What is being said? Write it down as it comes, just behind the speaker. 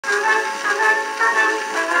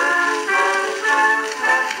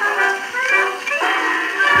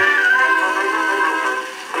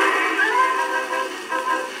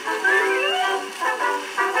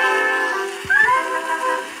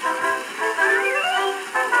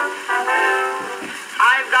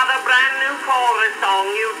I've got a brand new chorus song,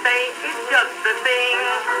 you say it's just a thing.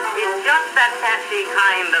 It's just that catchy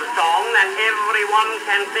kind of song that everyone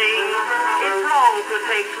can sing. It's wrong to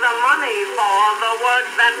take the money for the work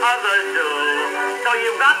that others do. So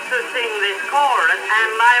you've got to sing this chorus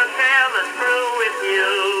and I'll share the screw with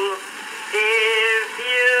you. If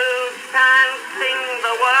you can't sing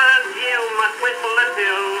the words, you must whistle a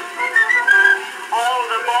tune. All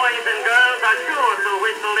the boys and girls are sure to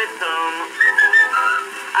whistle it soon.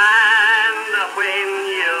 And when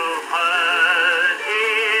you've heard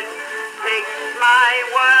it, take my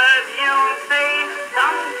word, you'll say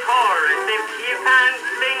some chorus. If you can't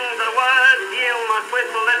sing the words, you must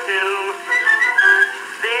whistle a tune.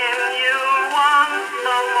 Then you want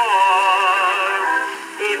some more.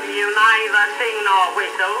 If you neither sing nor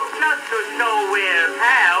whistle, just to show we're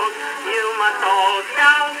pals, you must all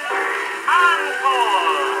shout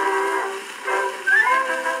encore.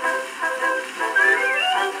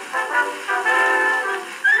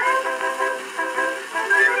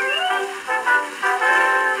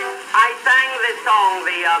 Song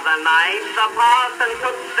the other night, the parson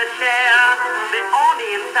took the chair. The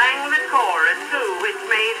audience sang the chorus too, which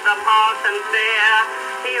made the parson stare.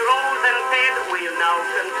 He rose and said, we'll now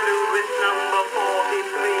conclude with number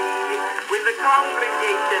 43. Will the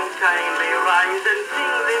congregation kindly rise and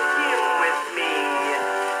sing this hymn with me?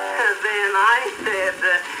 Then I said,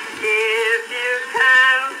 if you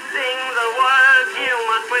can't sing the words, you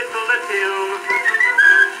must whistle the tune.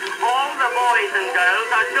 All the boys and girls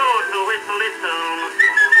are sure to whistle it soon.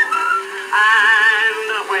 And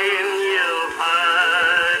when you've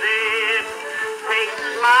heard it, take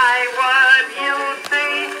my word, you'll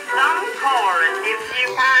say some chorus. If you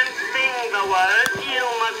can't sing the words, you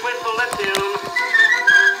must whistle a tune.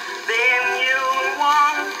 Then you'll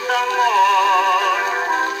want some more.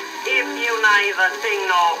 If you neither sing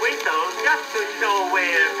nor whistle, just to show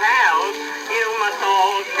we're pals, you must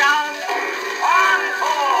all shout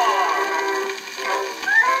encore.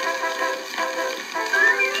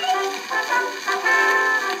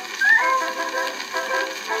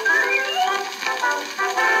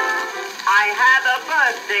 I had a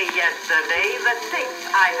birthday yesterday, the 6th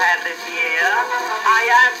I've had this year. I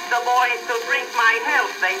asked the boys to drink my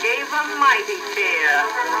health, they gave a mighty cheer.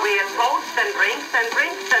 We had toasts and drinks and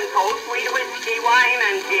toasts, we'd whiskey, wine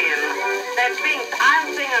and gin. Said Binks, I'll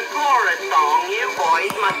sing a chorus song, you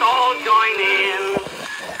boys must all join in.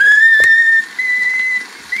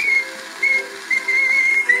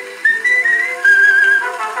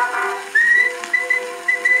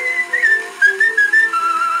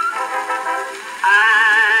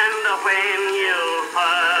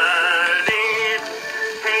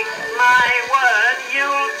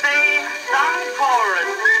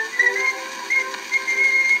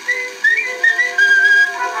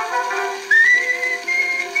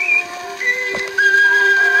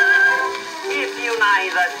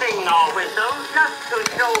 Neither sing nor whistle, just to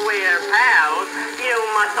show we're pals, you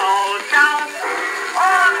must all